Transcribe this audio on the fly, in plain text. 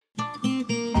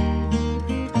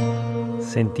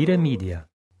Sentire Media.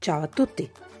 Ciao a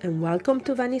tutti and welcome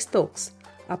to Venice Talks,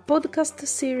 a podcast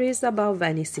series about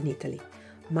Venice in Italy.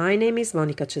 My name is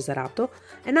Monica Cesarato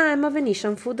and I am a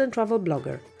Venetian food and travel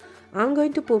blogger. I'm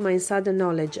going to put my insider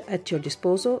knowledge at your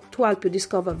disposal to help you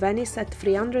discover Venice at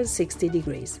 360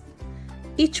 degrees.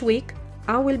 Each week,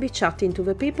 I will be chatting to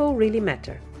the people who really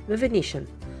matter, the Venetian.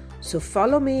 So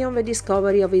follow me on the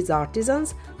discovery of its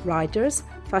artisans, writers,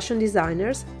 fashion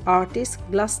designers, artists,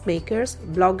 glassmakers,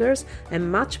 bloggers,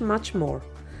 and much, much more.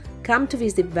 Come to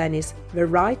visit Venice the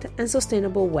right and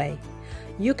sustainable way.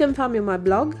 You can find me on my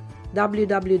blog,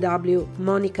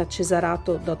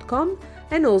 www.monicacesarato.com,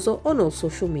 and also on all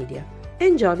social media.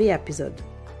 Enjoy the episode.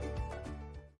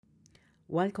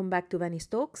 Welcome back to Venice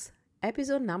Talks,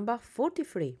 episode number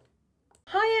 43.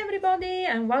 Hi everybody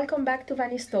and welcome back to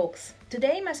Venice Talks.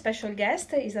 Today my special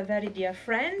guest is a very dear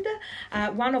friend,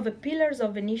 one of the pillars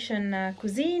of Venetian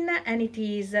cuisine, and it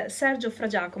is Sergio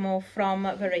Fragiacomo from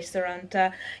the restaurant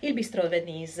Il Bistrot De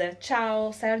Venise.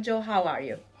 Ciao Sergio, how are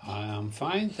you? I'm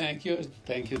fine, thank you.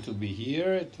 Thank you to be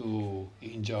here, to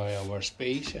enjoy our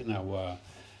space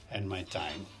and my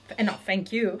time. No,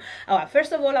 thank you.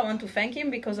 First of all, I want to thank him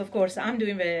because, of course,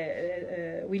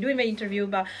 we're doing the interview,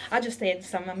 but I just had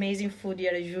some amazing food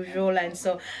here as usual, and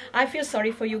so I feel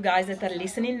sorry for you guys that are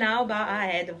listening now, but I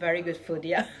had very good food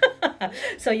here.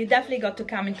 So you definitely got to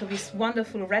come into this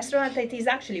wonderful restaurant. It is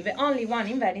actually the only one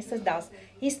in Venice that does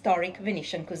historic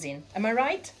Venetian cuisine. Am I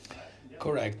right?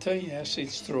 Correct. Yes,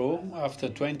 it's true. After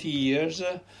 20 years.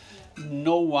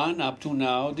 No one up to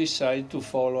now decided to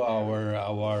follow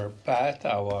our path,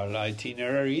 our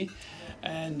itinerary,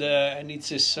 and it's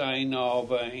a sign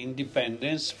of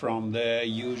independence from the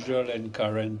usual and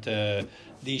current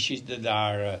dishes that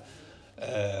are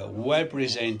well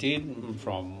presented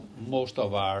from most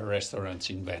of our restaurants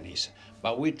in Venice.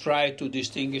 But we try to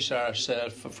distinguish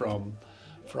ourselves from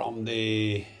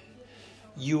the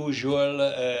usual.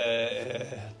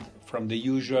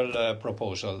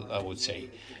 Proposal, I would say.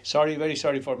 Very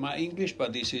sorry for my English,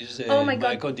 but this is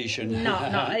my condition. No,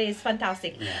 it's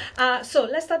fantastic. Yeah. So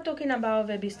let's start talking about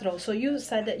the bistro. So you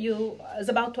said that it's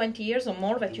about 20 years or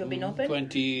more that you've been open?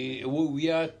 20.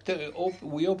 We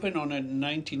opened on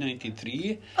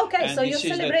 1993. Okay, and so you're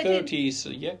celebrating. This is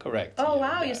the 30s. Yeah, correct. Oh, yeah,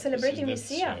 wow, you're celebrating this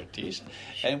year. 30s.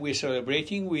 And we're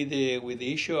celebrating with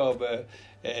the issue of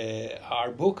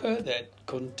our book that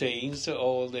contains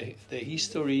all the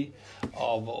history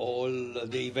of all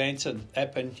the events that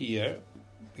happened here,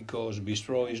 because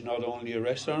Bistro is not only a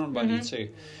restaurant, but it's a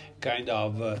kind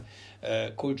of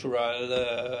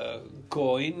cultural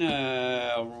coin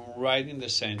right in the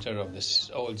center of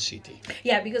this old city.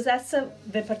 Yeah, because that's the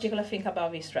particular thing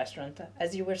about this restaurant.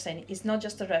 As you were saying, it's not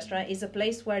just a restaurant, it's a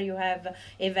place where you have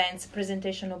events,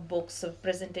 presentation of books,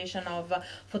 presentation of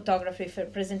photography,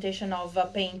 presentation of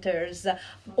painters.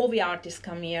 All the artists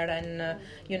come here and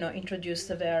introduce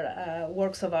their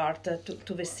works of art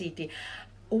to the city.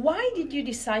 Why did you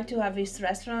decide to have this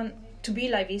restaurant to be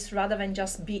like this rather than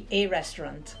just be a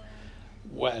restaurant?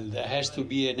 Well, there has to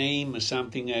be a name,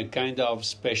 something, a kind of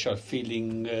special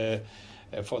feeling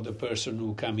for the person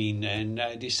who come in. And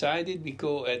I decided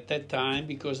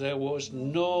because there was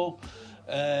there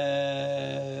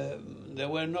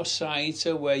were no sites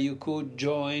where you could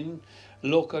join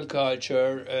local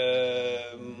culture,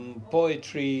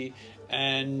 poetry,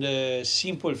 and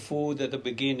simple food at the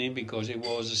beginning, because it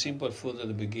was a simple food at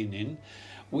the beginning,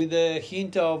 with a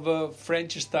hint of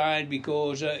French style,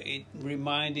 because it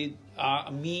reminded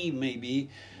me maybe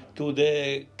to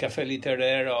the Café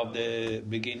Littéraire of the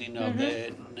beginning of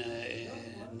the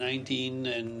 19th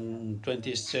and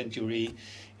 20th century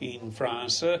in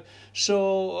France.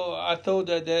 So I thought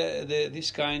that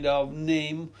this kind of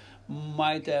name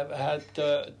might have helped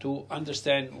to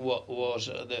understand what was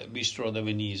the Bistrot De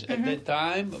Venise at that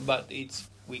time, but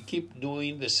we keep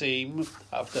doing the same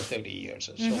after 30 years.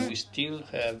 So we still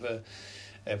have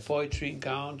poetry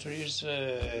encounters,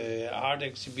 art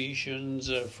exhibitions,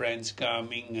 friends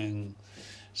coming and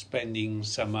spending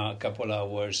some couple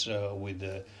hours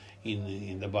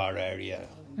in the bar area.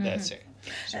 That's it.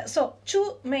 So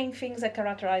two main things that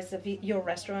characterize your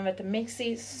restaurant that makes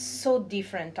it so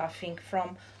different, I think,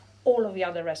 from all of the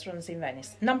other restaurants in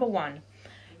Venice. Number one,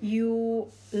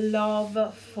 you love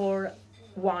for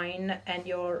wine, and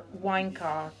your wine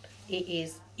cart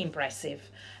is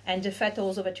impressive, and the fact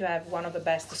also that you have one of the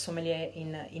best sommelier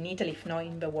in Italy, if not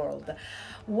in the world.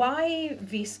 Why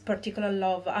this particular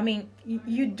love? I mean,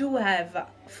 you do have,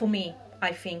 for me,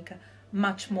 I think,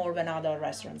 much more than other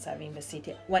restaurants have in the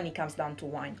city when it comes down to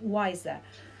wine. Why is that?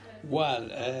 Well,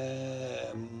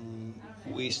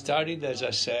 we started, as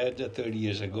I said, 30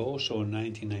 years ago, so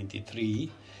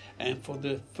 1993, and for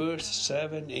the first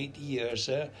 7-8 years,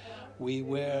 we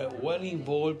were well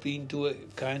involved into a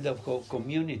kind of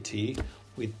community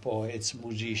with poets,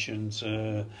 musicians,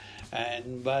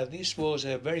 but this was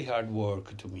a very hard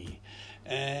work to me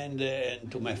and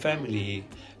to my family,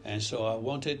 and so I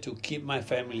wanted to keep my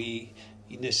family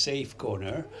in a safe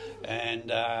corner,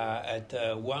 and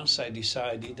once I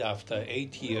decided after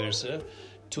 8 years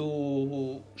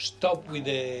to stop with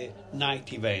the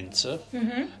night events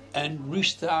and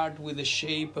restart with a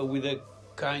shape, with a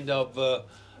kind of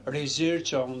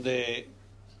research on the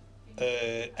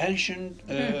ancient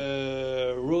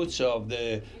roots of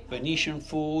the Venetian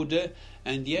food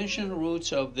and the ancient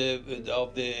roots of the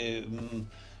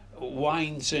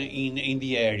wines in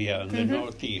the area in the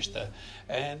northeast.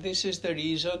 And this is the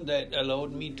reason that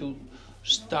allowed me to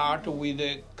start with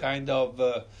a kind of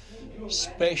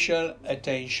special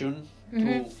attention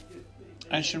to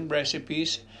ancient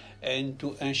recipes and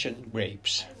to ancient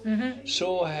grapes.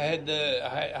 So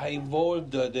I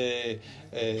involved the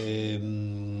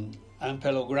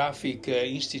Ampelographic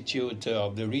Institute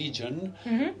of the region,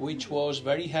 which was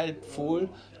very helpful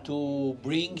to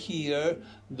bring here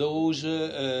those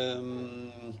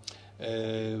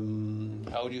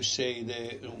how do you say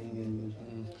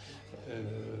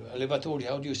allevatori,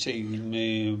 how do you say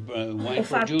wine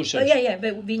producers?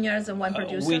 But vineyards and wine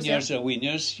producers. Vineyards,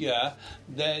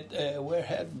 that were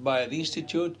helped by the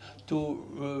institute to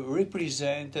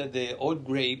represent the old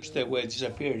grapes that were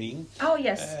disappearing. Oh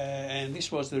yes. And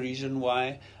this was the reason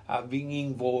why I've been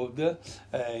involved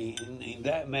in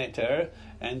that matter.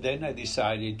 And then I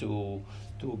decided to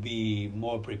be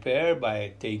more prepared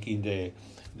by taking the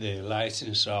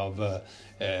license of the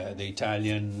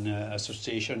Italian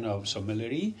Association of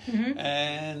Sommelier,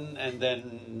 and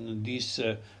then this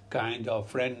kind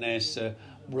of friendness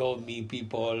brought me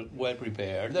people well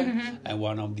prepared, and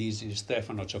one of these is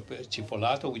Stefano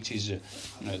Cipolato, which is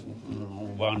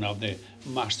one of the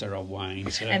master of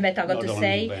wines. And but I got to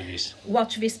say, Venice.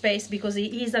 Watch this space, because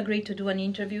he's agreed to do an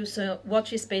interview. So watch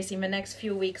this space. In the next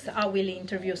few weeks, I will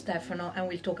interview Stefano and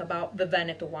we'll talk about the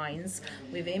Veneto wines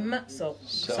with him. So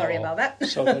sorry about that.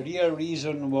 So the real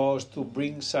reason was to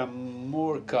bring some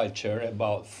more culture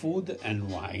about food and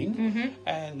wine,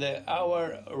 and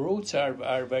our roots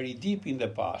are very deep in the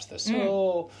past.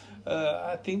 So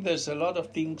I think there's a lot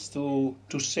of things to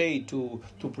say, to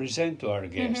present to our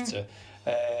guests.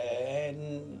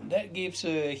 And that gives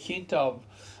a hint of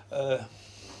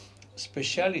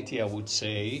speciality, I would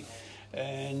say,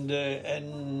 and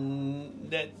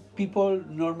that people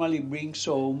normally brings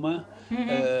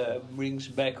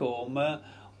back home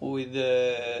with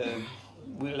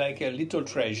like a little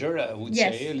treasure, I would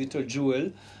say, a little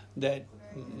jewel that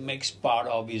makes part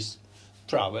of his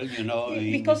travel,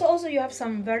 Because also you have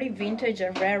some very vintage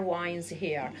and rare wines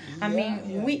here.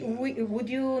 Would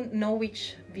you know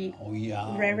which the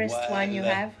rarest wine you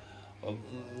have?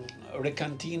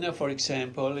 Recantina, for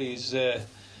example, is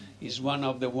one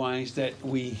of the wines that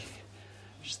we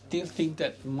still think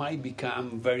that might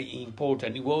become very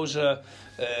important. It was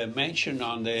mentioned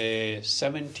on the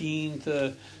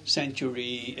 17th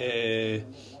century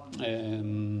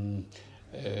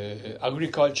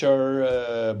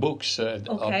agriculture books of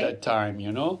that time,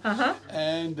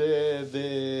 and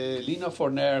the Lino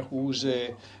Forner, who's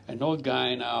an old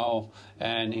guy now,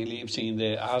 and he lives in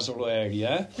the Asolo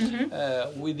area,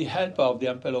 with the help of the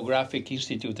Ampelographic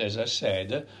Institute, as I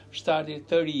said, started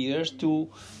 30 years to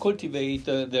cultivate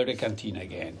the Recantina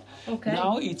again.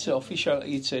 Now it's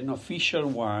an official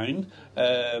wine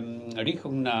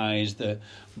recognized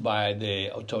by the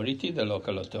authority, the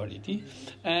local authority,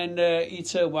 and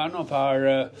it's one of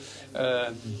our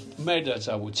medals,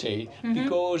 I would say,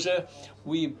 because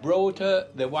we brought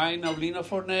the wine of Lino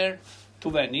Forner to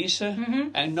Venice,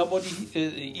 and nobody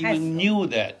even knew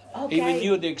that, even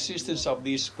knew the existence of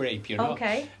this grape,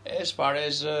 As far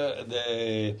as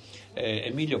the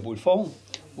Emilio Buffon,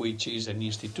 which is an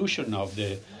institution of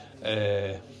the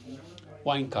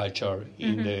wine culture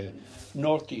in the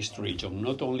northeast region,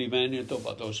 not only Veneto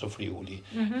but also Friuli,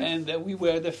 and we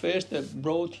were the first that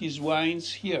brought his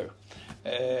wines here.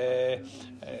 The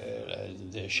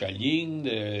Chagnin,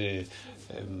 the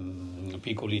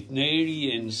Piccoli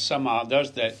Neri, and some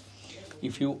others that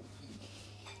if you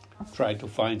try to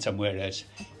find somewhere else,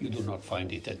 you do not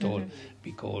find it at all,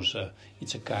 because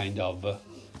it's a kind of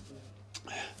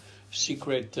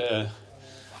secret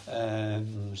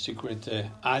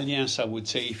alliance, I would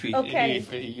say, if you hope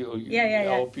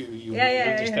you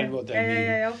understand what I mean.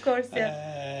 Yeah, of course,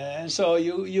 and so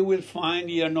you will find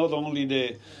here not only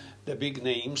the big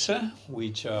names,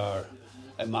 which are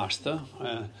a must,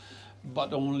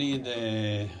 but only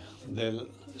the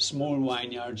small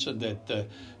vineyards that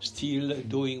still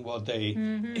doing what they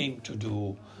aim to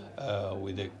do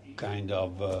with a kind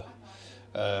of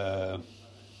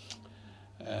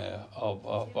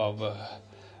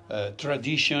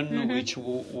tradition which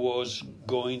was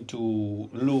going to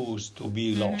lose, to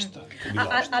be lost.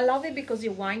 I love it because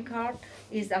your wine card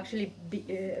is actually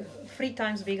 3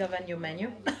 times bigger than your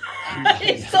menu.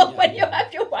 So when you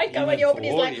have your wine card, when you open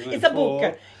it, it's a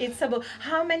book. It's a book.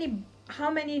 How many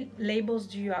labels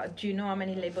do you know how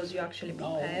many labels you actually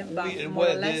have? More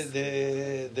or less?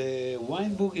 The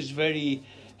wine book is very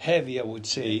heavy, I would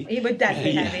say. But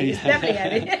definitely heavy. It's definitely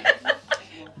heavy.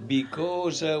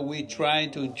 Because we try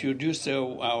to introduce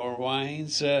our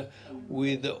wines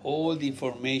with all the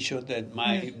information that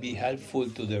might be helpful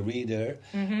to the reader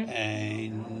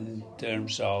in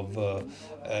terms of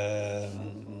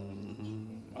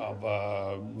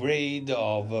grade,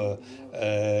 of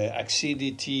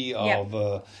acidity,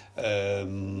 of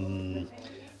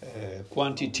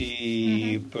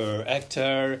quantity per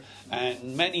hectare,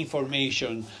 and many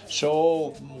information.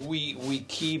 So we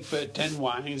keep 10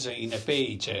 wines in a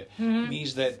page.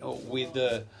 Means that with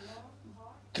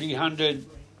 300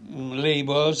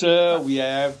 labels, we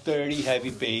have 30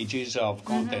 heavy pages of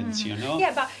contents,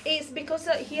 Yeah, but it's because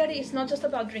here it's not just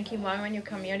about drinking wine when you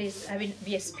come here, it's having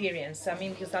the experience. I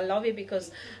mean, because I love it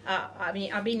because,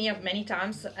 I've been here many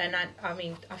times, and I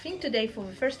think today for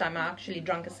the first time I actually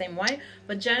drank the same wine,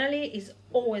 but generally it's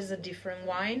always a different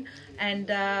wine, and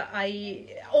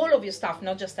all of your stuff,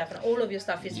 not just Stefano, all of your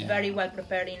stuff is very well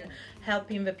prepared in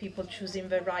helping the people choosing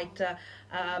the right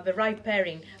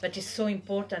pairing, that is so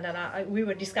important. And we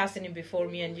were discussing it before,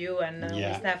 me and you and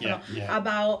with Stefano,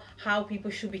 about how people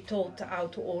should be taught how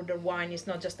to order wine. It's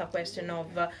not just a question of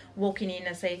walking in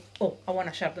and say, "Oh, I want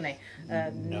a Chardonnay."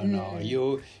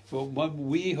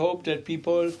 We hope that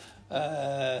people,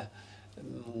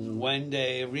 when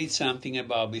they read something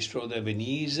about Bistrot De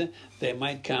Venise, they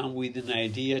might come with an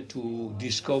idea to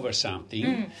discover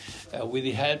something with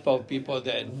the help of people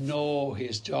that know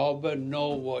his job, know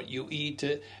what you eat,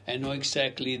 and know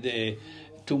exactly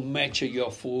to match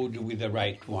your food with the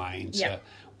right wines. Yeah.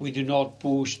 We do not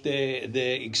push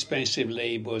the expensive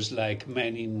labels like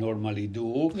many normally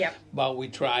do, but we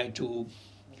try to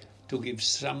give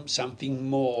something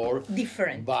more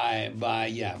different by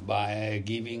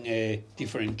giving a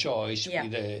different choice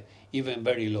with even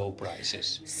very low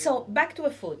prices. So back to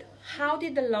the food. How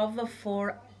did the love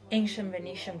for ancient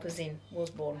Venetian cuisine was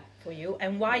born for you,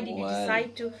 and why did you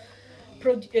decide to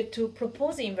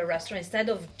propose it in the restaurant instead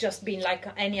of just being like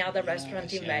any other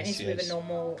restaurant in Venice with a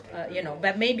normal,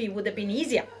 but maybe it would have been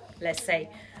easier, let's say.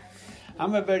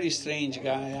 I'm a very strange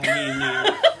guy. I mean,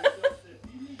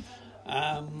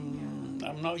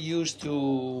 I'm not used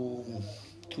to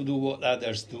do what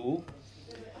others do.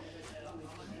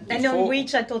 And on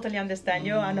which I totally understand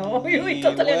you. I know we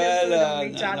totally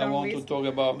understand. I don't want to talk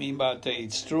about me, but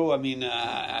it's true. I mean,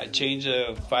 I changed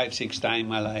 5-6 times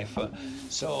my life.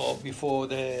 So before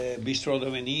the Bistrot De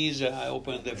Venise, I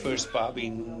opened the first pub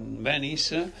in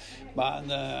Venice, but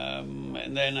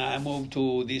and then I moved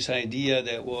to this idea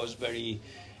that was very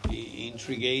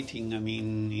intriguing.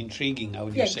 How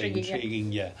would you say?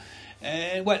 Intriguing, yeah.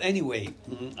 Well, anyway,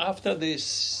 after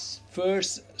this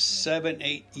first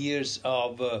 7-8 years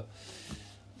of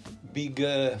big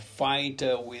fight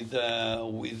with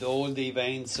all the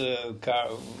events,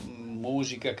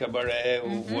 musica, cabaret,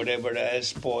 whatever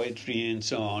else, poetry, and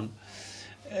so on,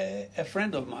 a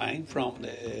friend of mine from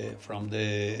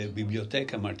the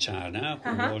Biblioteca Marciana,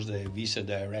 who was the vice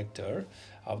director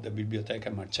of the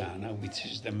Biblioteca Marciana, which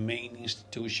is the main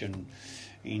institution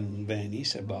in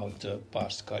Venice about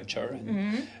past culture,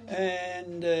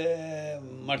 and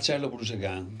Marcello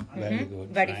Brusagan, very good,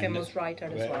 very famous writer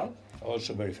as well.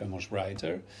 Also very famous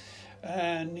writer,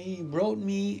 and he brought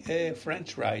me a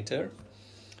French writer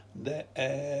that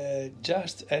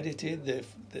just edited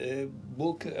the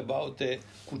book about the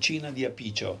Cuisine di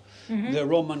Appice, the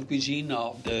Roman cuisine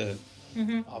of the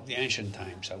ancient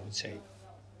times, I would say.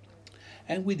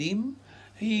 And with him,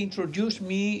 he introduced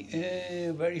me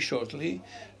very shortly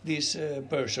this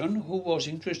person who was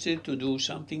interested to do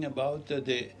something about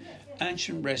the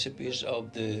ancient recipes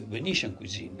of the Venetian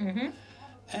cuisine.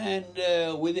 And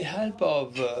with the help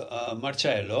of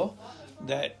Marcello,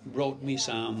 that brought me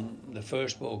the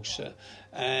first books,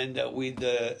 and with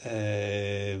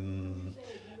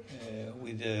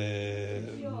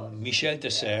Michel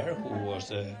Tesser, who was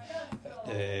the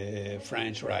the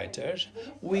French writers,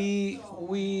 we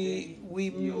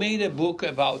made a book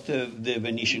about the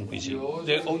Venetian cuisine,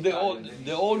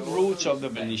 the old roots of the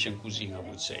Venetian cuisine, I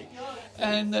would say,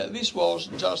 and this was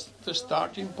just the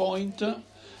starting point.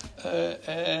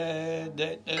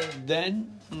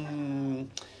 Then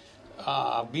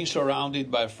being surrounded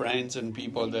by friends and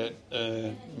people that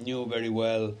knew very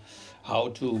well how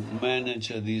to manage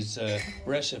these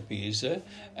recipes,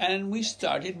 and we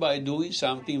started by doing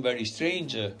something very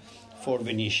strange for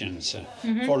Venetians,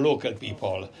 for local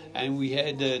people, and we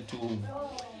had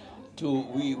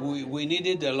we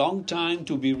needed a long time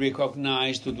to be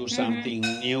recognized to do something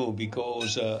new,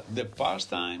 because the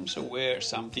pastimes were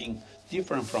something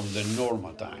different from the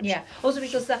normal times. Yeah, also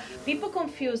because people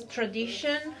confuse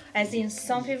tradition as in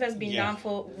something that's been done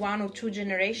for 1 or 2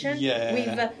 generations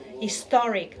with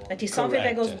historic, that is something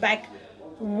that goes back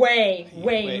way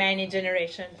many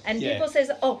generations. And people say,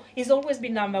 oh, it's always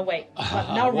been done that way.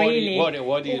 But not really. What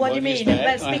do you mean?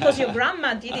 That's because your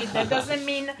grandma did it. That doesn't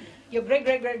mean your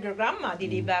great-great-great-grandma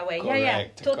did it that way.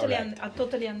 Correct, Totally. I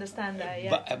totally understand that.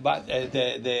 Yeah. But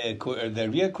the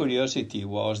real curiosity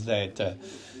was that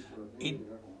it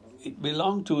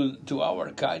belonged to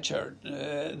our culture.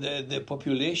 The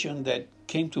population that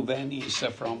came to Venice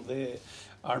from the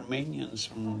Armenians,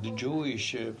 from the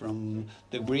Jewish, from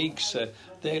the Greeks,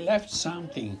 they left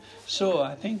something. So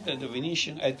I think that the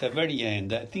Venetian, at the very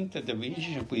end, I think that the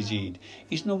Venetian cuisine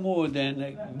is no more than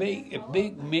a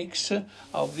big mix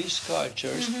of these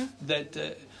cultures that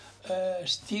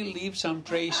still leave some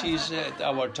traces at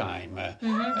our time.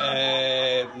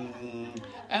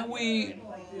 And we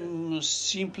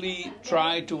simply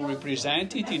try to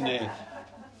represent it in a,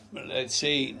 let's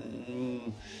say,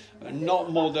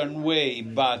 not modern way,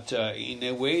 but in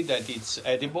a way that it's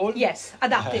edible. Yes,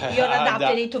 adapted. You're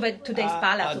adapting it to today's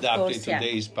palate, of course. Adapted to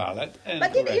today's palate.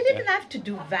 But you didn't have to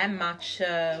do that much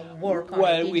work on it.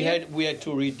 Well, we had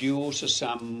to reduce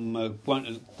some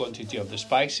quantity of the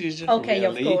spices. Okay,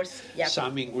 really. Of course. Yep.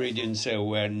 Some ingredients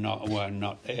were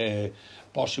not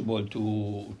possible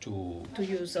to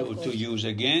use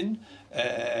again.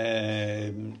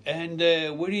 And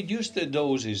we reduced the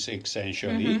doses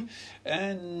essentially,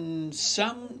 and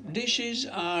some dishes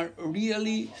are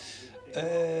really,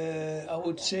 I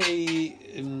would say,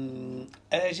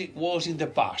 as it was in the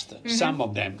past. Some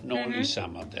of them, not only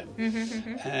some of them.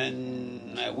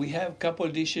 And we have a couple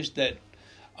of dishes that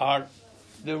are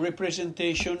the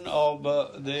representation of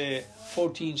the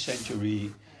 14th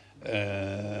century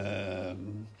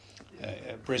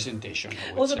presentation.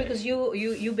 Also, because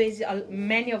you base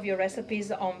many of your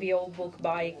recipes on the old book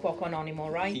by Cuoco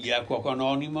Anonimo, right? Yeah, Cuoco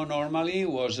Anonimo normally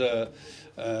was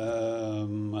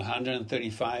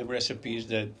 135 recipes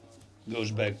that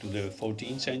goes back to the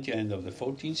 14th century, end of the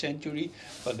 14th century.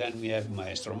 But then we have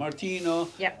Maestro Martino,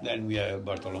 then we have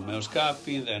Bartolomeo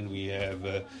Scappi, then we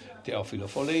have Teofilo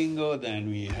Folengo, then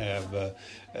we have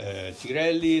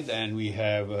Tirelli, then we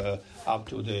have up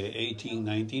to the 18th,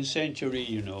 19th century,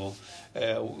 you know.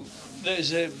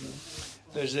 There's a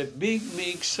big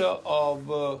mix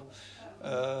of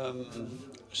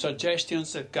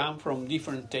suggestions that come from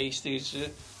different tastes.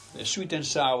 Sweet and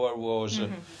sour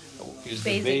is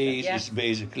the base, is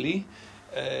basically.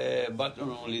 But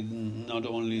not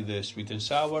only the sweet and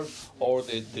sour, or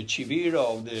the civira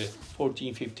of the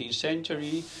 14th, 15th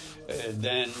century,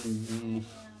 then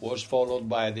was followed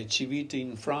by the civita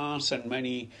in France, and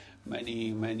many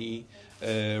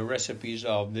recipes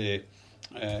of the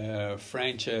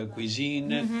French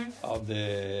cuisine of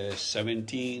the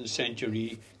 17th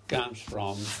century comes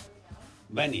from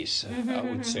Venice, I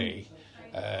would say.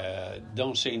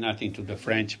 Don't say nothing to the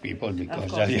French people,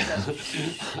 because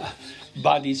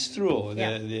but it's true.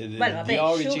 The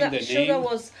origin, the name. Sugar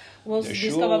was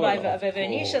discovered by the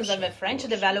Venetians, and the French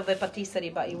developed the patisserie,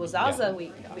 but it was us.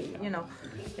 We you know.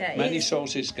 Many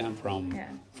sources come from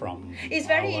It's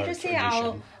very interesting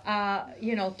tradition. how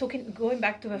going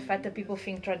back to the fact that people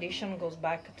think tradition goes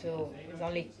back to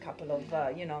only a couple of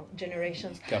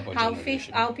generations. How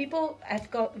people have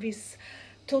got this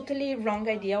totally wrong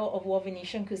idea of what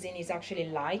Venetian cuisine is actually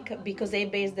like, because they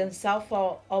base themselves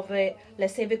of a,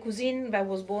 let's say, the cuisine that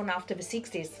was born after the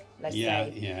 60s,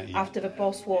 after the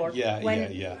post-war.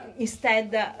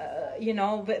 Instead,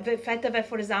 the fact that,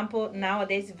 for example,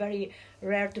 nowadays it's very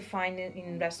rare to find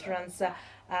in restaurants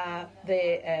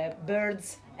the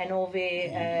birds and all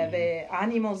the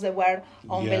animals that were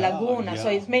on the laguna. So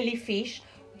it's mainly fish.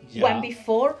 When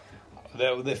before,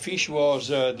 the fish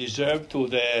was reserved to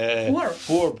the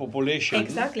poor population.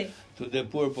 Exactly. To the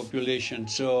poor population.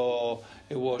 So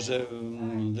it was as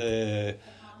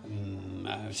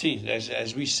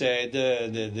we said,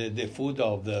 the food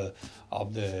of the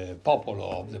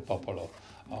popolo,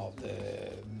 of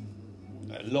the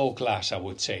low class, I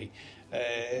would say.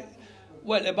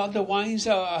 Well, about the wines,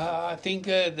 I think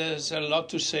there's a lot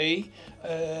to say.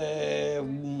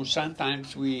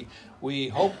 Sometimes we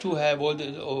hope to have all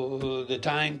the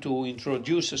time to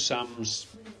introduce some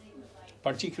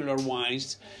particular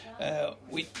wines.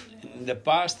 In the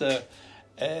past, the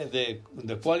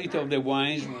quality of the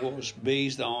wines was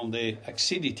based on the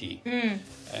acidity,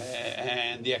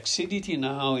 and the acidity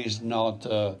now is not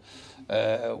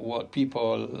what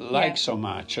people like so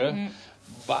much.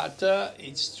 But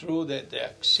it's true that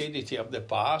the acidity of the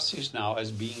past is now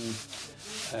has been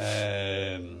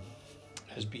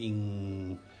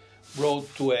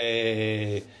brought to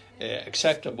a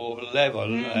acceptable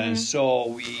level, and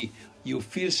so you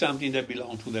feel something that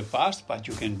belongs to the past, but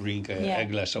you can drink a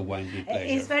glass of wine with pleasure.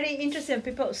 It's very interesting.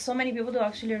 So many people don't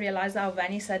actually realize how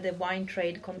Venice had the wine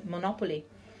trade monopoly.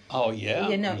 Oh, yeah.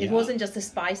 It wasn't just the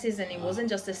spices and it wasn't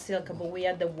just the silk, but we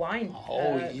had the wine.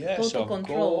 Total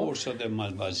control. Course. The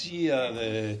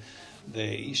Malvasia,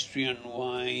 the Istrian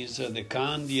wines, the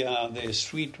Candia, the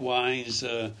sweet wines.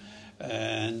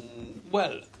 And,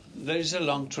 well, there is a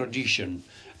long tradition.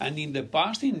 And in the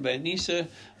past in Venice,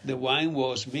 the wine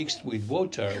was mixed with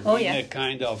water in a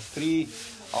kind of three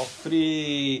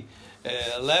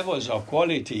levels of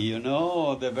quality,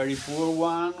 the very poor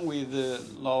one with a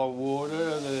lot of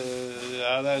water, the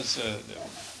others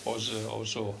was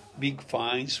also big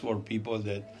fines for people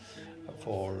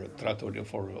for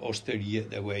osteria,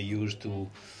 that were used to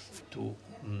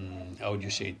how do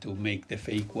you say, to make the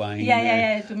fake wine?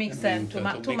 To mix them, too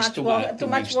much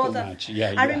water.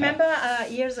 I remember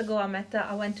years ago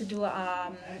I went to do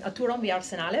a tour on the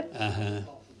Arsenale.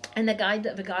 And the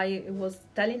guy was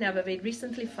telling us that they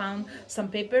recently found some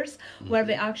papers where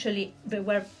they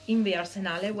were in the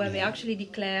Arsenale, where they actually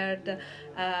declared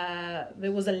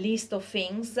there was a list of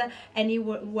things, and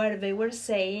where they were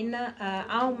saying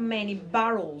how many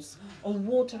barrels of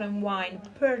water and wine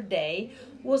per day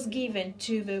was given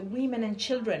to the women and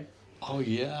children. Oh,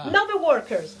 yeah. Not the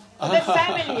workers, the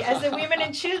family, as the women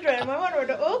and children. And I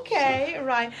wondered, okay,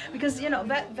 right. Because,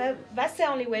 that's the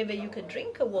only way that you could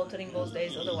drink water in those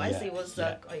days. Otherwise, it was,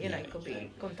 it could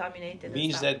be contaminated.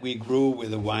 Means that we grew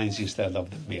with the wines instead of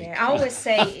the milk. Yeah, I always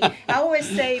say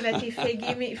that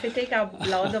if they take out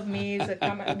blood of me,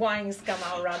 wines come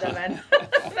out rather than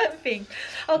things.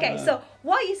 Okay, so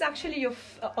what is actually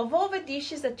of all the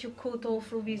dishes that you cooked all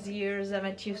through these years and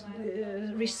that you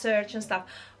research and stuff,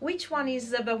 which one is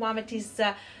the one that is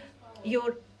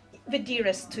the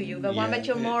dearest to you, the one that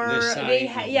you're more the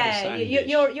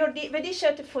dish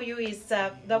for you is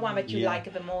the one that you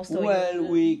like the most? Well,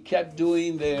 we kept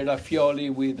doing the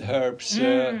ravioli with herbs,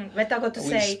 but I got to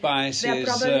say, spices. They're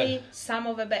probably some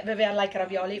of they are like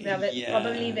ravioli. They're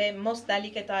probably the most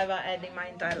delicate I ever had in my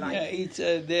entire life. Yeah, it's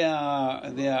they are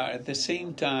at the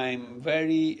same time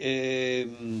very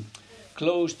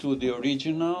close to the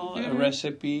original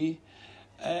recipe,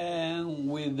 and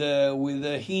with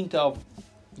a hint of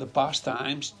the past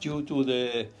times due to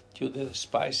the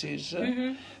spices,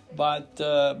 but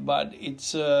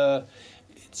it's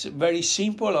very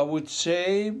simple, I would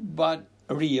say, but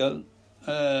real.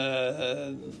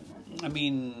 I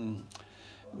mean,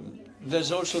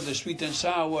 there's also the sweet and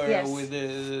sour with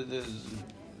the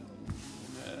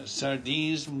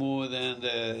sardines more than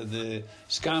the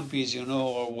scampis,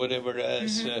 or whatever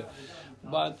else.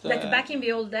 But like back in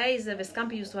the old days, the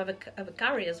scampi used to have a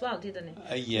curry as well, didn't it?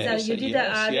 Yes, so you did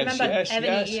I remember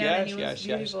having it here, and it was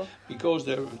beautiful. Because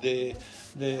the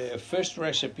first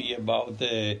recipe about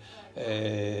the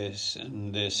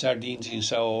sardines in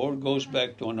saor goes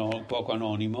back to Cuoco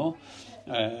Anonimo,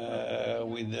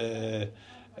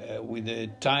 with the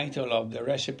title of the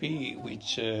recipe,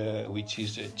 which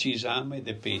is Cisame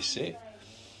de Pese.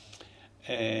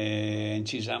 And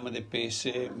Cisame de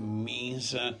Pese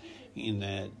means in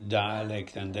a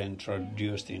dialect and then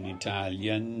traduced in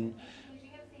Italian,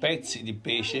 pezzi di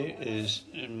pesce is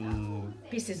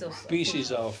pieces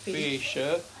of fish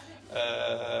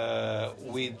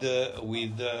with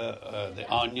the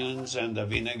onions and the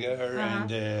vinegar and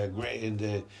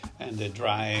the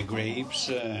dry grapes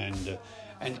and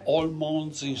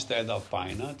almonds instead of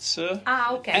pine nuts,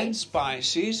 and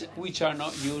spices which are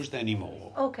not used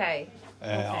anymore. Okay.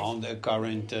 On the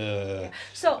current.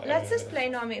 So let's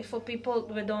explain. For people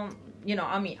who don't,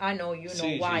 I know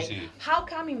why. How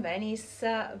come in Venice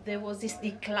there was this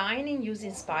decline in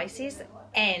using spices,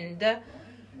 and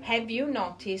have you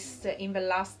noticed in the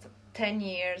last 10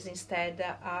 years instead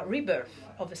a rebirth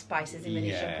of the spices in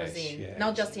Venetian cuisine,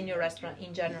 not just in your restaurant,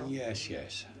 in general? Yes.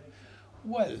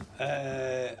 Well,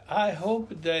 I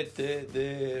hope that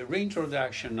the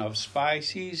reintroduction of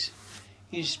spices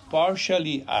is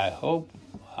partially, I hope,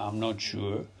 I'm not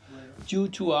sure, due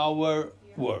to our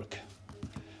work.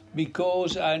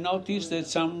 Because I noticed that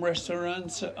some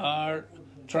restaurants are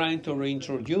trying to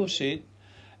reintroduce it,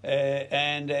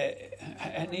 and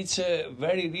it's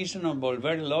very reasonable,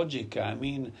 very logical. I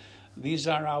mean, these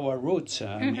are our roots.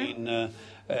 I mean,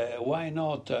 why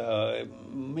not?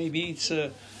 Maybe it's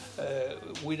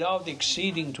without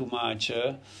exceeding too much.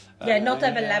 Not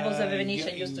have levels of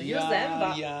Venetian used to use them,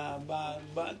 but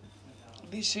but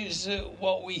this is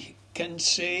what we can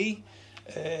say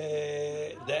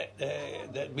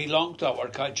that belong to our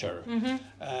culture,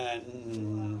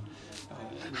 and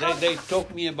they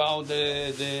talk me about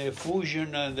the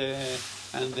fusion and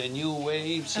the new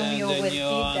waves and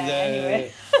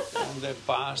the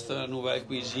pasta nouvelle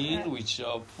cuisine, which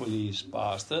hopefully is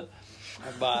pasta.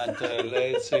 But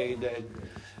let's say that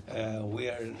we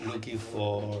are looking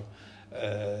for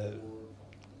a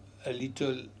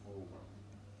little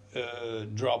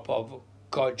drop of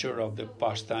culture of the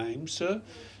pastimes,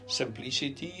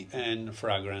 simplicity and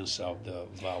fragrance of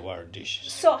our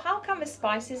dishes. So how come the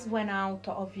spices went out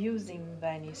of use in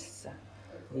Venice?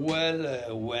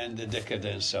 Well, when the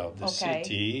decadence of the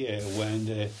city, when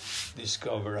the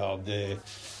discovery of the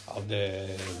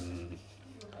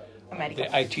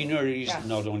itineraries,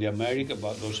 not only America,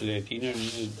 but also the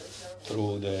itineraries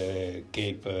through the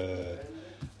Cape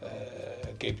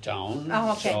Town.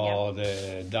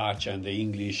 The Dutch and the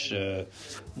English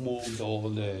moved all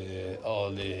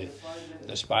the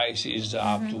spices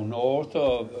up to north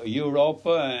of Europe,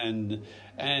 and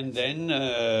then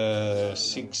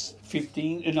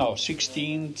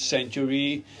 16th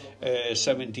century,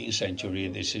 17th century.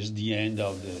 This is the end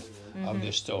of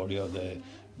the story of the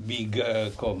big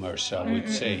commerce, I would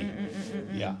say.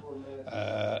 Yeah,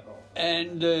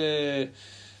 and the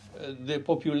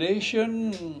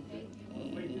population.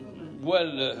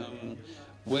 Well,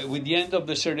 with the end of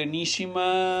the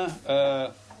Serenissima,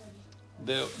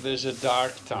 there's a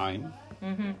dark time.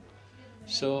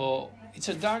 So it's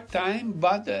a dark time,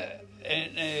 but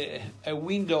a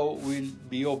window will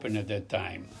be open at that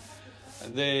time.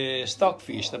 The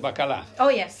stockfish, the bacala. Oh,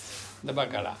 yes. The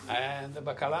bacala. And the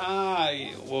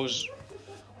bacala was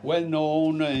well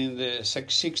known in the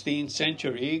 16th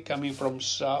century, coming from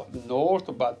north,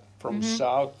 but from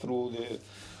south through the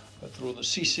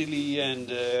Sicily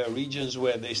and regions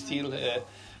where they still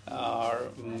are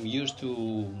used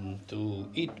to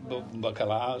eat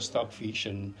bacala, stockfish,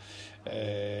 and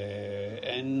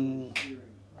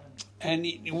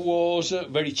it was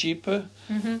very cheap, preserved.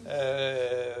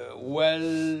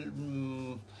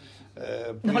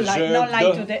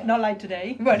 Not like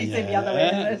today, but it's the other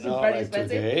way. It's very expensive.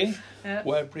 Today.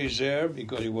 Well preserved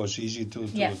because it was easy to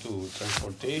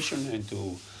transportation and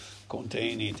to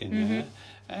contain it in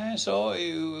and so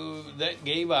that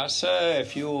gave us a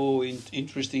few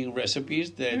interesting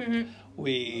recipes that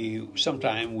we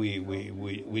sometimes we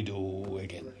do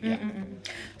again.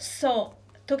 So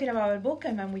talking about our book,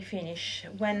 and when we finish,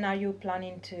 when are you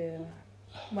planning to?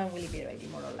 When will it be ready,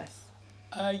 more or less?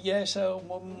 Yes,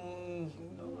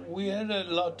 we had a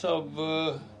lot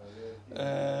of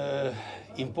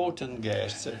important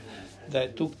guests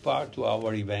that took part to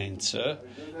our events,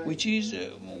 which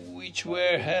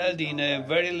were held in a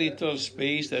very little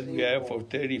space that we have for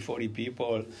 30-40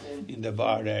 people in the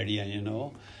bar area,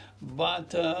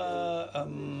 But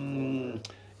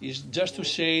it's just to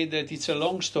say that it's a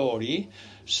long story,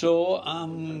 so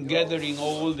I'm gathering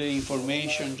all the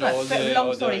information.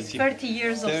 Long story, 30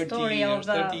 years of story.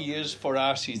 30 years for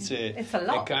us, it's a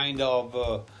kind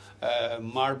of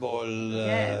marble.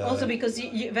 Also because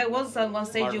there was at one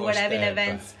stage you were having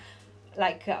events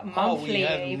like monthly, we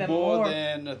had even more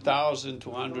than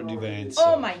 1,200 events.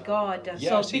 Oh my God!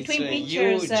 Yes, so between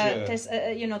pictures,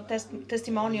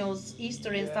 testimonials,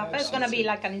 history and stuff, it's gonna be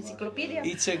like an encyclopedia.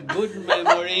 It's a good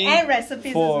memory and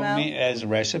recipes for as well. me, as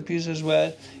recipes as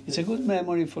well. It's a good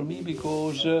memory for me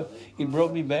because it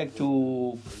brought me back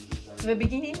to the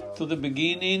beginning. To the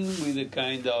beginning with a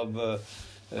kind of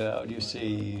how do you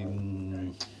say?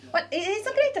 Well, it's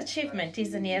a great achievement,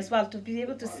 isn't it, as well, to be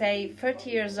able to say 30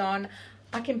 years on,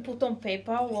 I can put on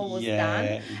paper what was done.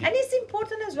 And it's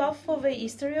important as well for the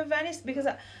history of Venice, because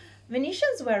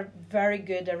Venetians were very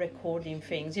good at recording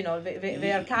things.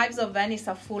 The archives of Venice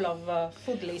are full of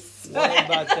food lists. Well,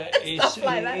 but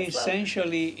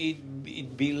essentially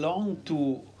it belonged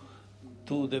to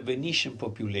the Venetian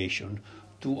population,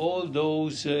 to all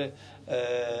those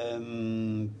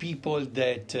people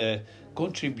that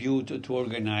contribute to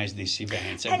organize these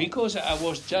events. And because I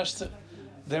was just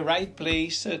the right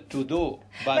place to do.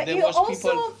 But there you was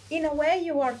also, people. in a way,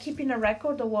 you are keeping a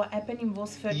record of what happened in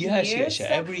those 30 years. Yes.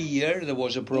 Every year there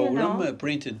was a program, a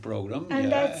printed program.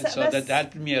 And that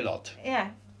helped me a lot. Yeah.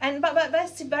 But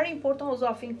that's very important also,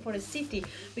 I think, for a city,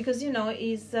 because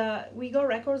we got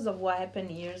records of what happened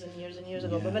years and years and years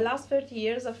ago. But the last 30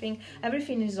 years, I think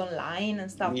everything is online and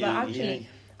stuff. But actually,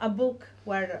 a book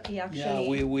where he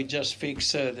actually we just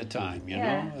fix the time. You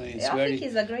know, it's I think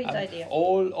it's a great idea.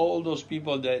 All those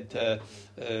people that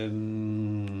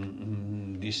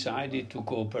decided to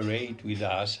cooperate with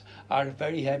us are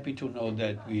very happy to know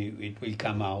that it will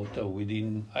come out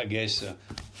within, I guess,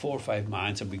 4 or 5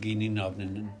 months, the beginning of the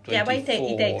 24th. Yeah, but it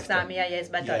takes time. It's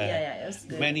better. It's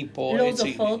good. Many poets. Loads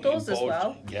of photos as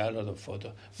well. Yeah, a lot of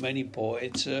photos. Many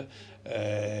poets.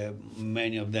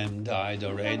 Many of them died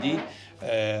already.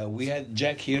 We had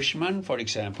Jack Hirschman, for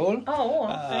example.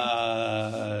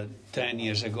 10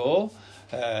 years ago.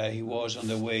 He was on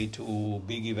the way to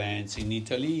big events in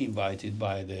Italy, invited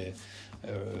by the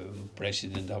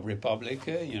President of Republic,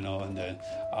 and the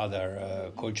other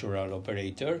cultural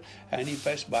operator. And he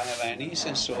passed by Venice,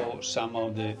 and so some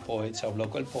of the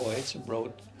local poets,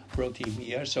 brought him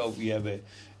here. So we have a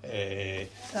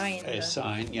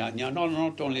sign.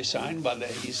 Not only a sign, but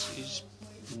is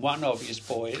one of his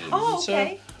poems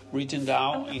written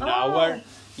down in our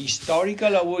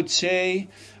historical, I would say,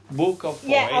 book of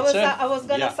poets. I was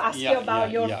going to ask you about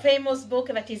your famous book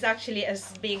that is actually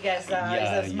as big as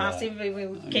massive,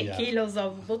 with kilos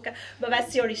of book. But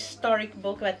that's your historic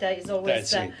book that is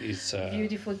always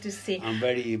beautiful to see. I'm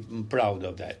very proud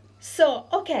of that. So,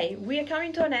 okay, we are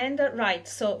coming to an end. Right,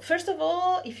 so first of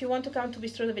all, if you want to come to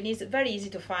Bistrot De Venise, very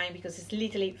easy to find because it's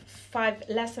literally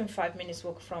less than 5 minutes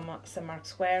walk from St. Mark's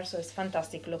Square. So it's a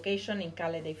fantastic location in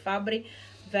Calle dei Fabbri,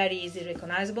 very easy,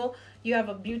 recognizable. You have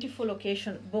a beautiful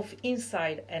location both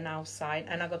inside and outside.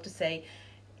 And I got to say,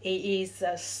 it is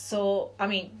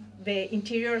the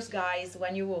interiors, guys,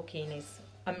 when you walk in, is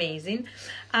amazing.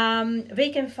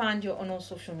 They can find you on all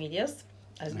social medias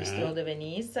as Bistrot De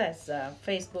Venise, as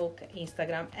Facebook,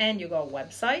 Instagram, and you got a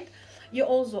website. You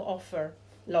also offer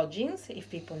lodgings if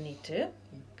people need to.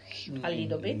 A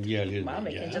little bit. Yeah, a little bit.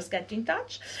 They can just get in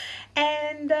touch.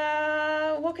 And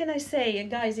what can I say,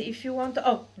 guys? If you want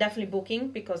to, definitely booking,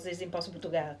 because it's impossible to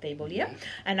get a table here,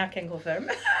 and I can confirm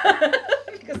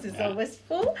because it's always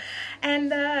full.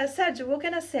 And Sergio, what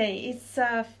can I say? It's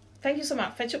thank you so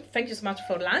much. Thank you so much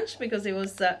for lunch, because it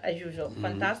was as usual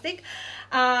fantastic.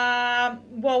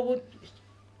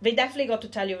 They definitely got to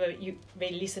tell you that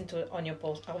they listen to on your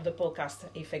post of the podcast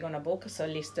if they're gonna book. So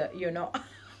at least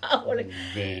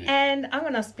And I'm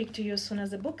gonna speak to you as soon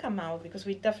as the book comes out, because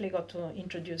we definitely got to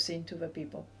introduce it to the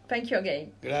people. Thank you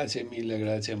again. Grazie mille,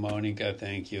 grazie Monica.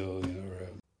 Thank you.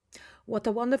 What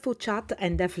a wonderful chat,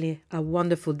 and definitely a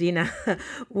wonderful dinner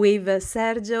with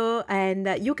Sergio. And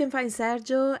you can find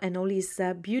Sergio and all his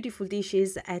beautiful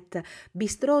dishes at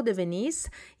Bistrot De Venise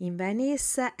in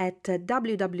Venice at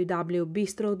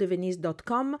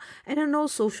www.bistrotdevenise.com and on all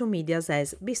social medias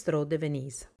as Bistrot De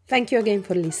Venise. Thank you again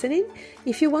for listening.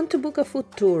 If you want to book a food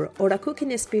tour or a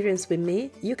cooking experience with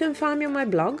me, you can find me on my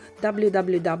blog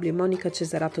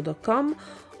www.monicacesarato.com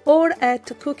or at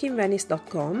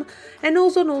cookingvenice.com, and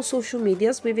also on all social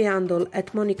medias with the handle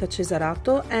at Monica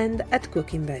Cesarato and at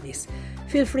Cooking Venice.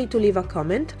 Feel free to leave a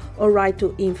comment or write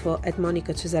to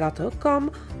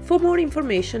info@monicacesarato.com for more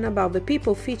information about the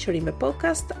people featured in the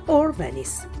podcast or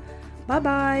Venice. Bye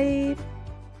bye!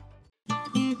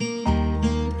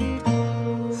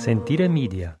 Sentire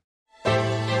Media.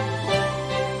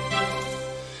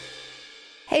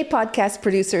 Hey, podcast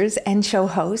producers and show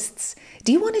hosts.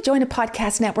 Do you want to join a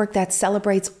podcast network that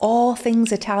celebrates all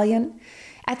things Italian?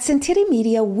 At Sentire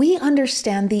Media, we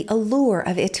understand the allure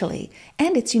of Italy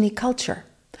and its unique culture.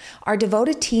 Our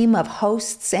devoted team of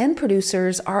hosts and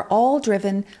producers are all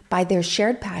driven by their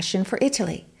shared passion for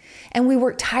Italy. And we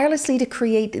work tirelessly to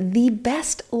create the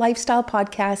best lifestyle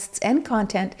podcasts and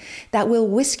content that will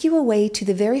whisk you away to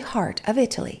the very heart of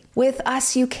Italy. With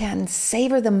us, you can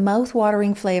savor the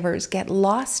mouth-watering flavors, get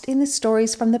lost in the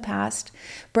stories from the past,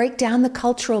 break down the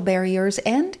cultural barriers,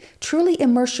 and truly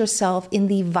immerse yourself in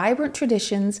the vibrant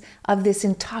traditions of this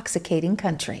intoxicating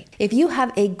country. If you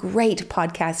have a great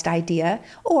podcast idea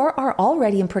or are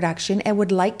already in production and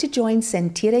would like to join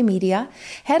Sentire Media,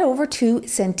 head over to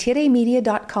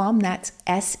sentiremedia.com, that's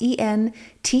SENTIRE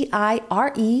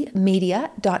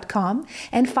media.com,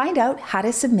 and find out how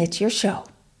to submit your show.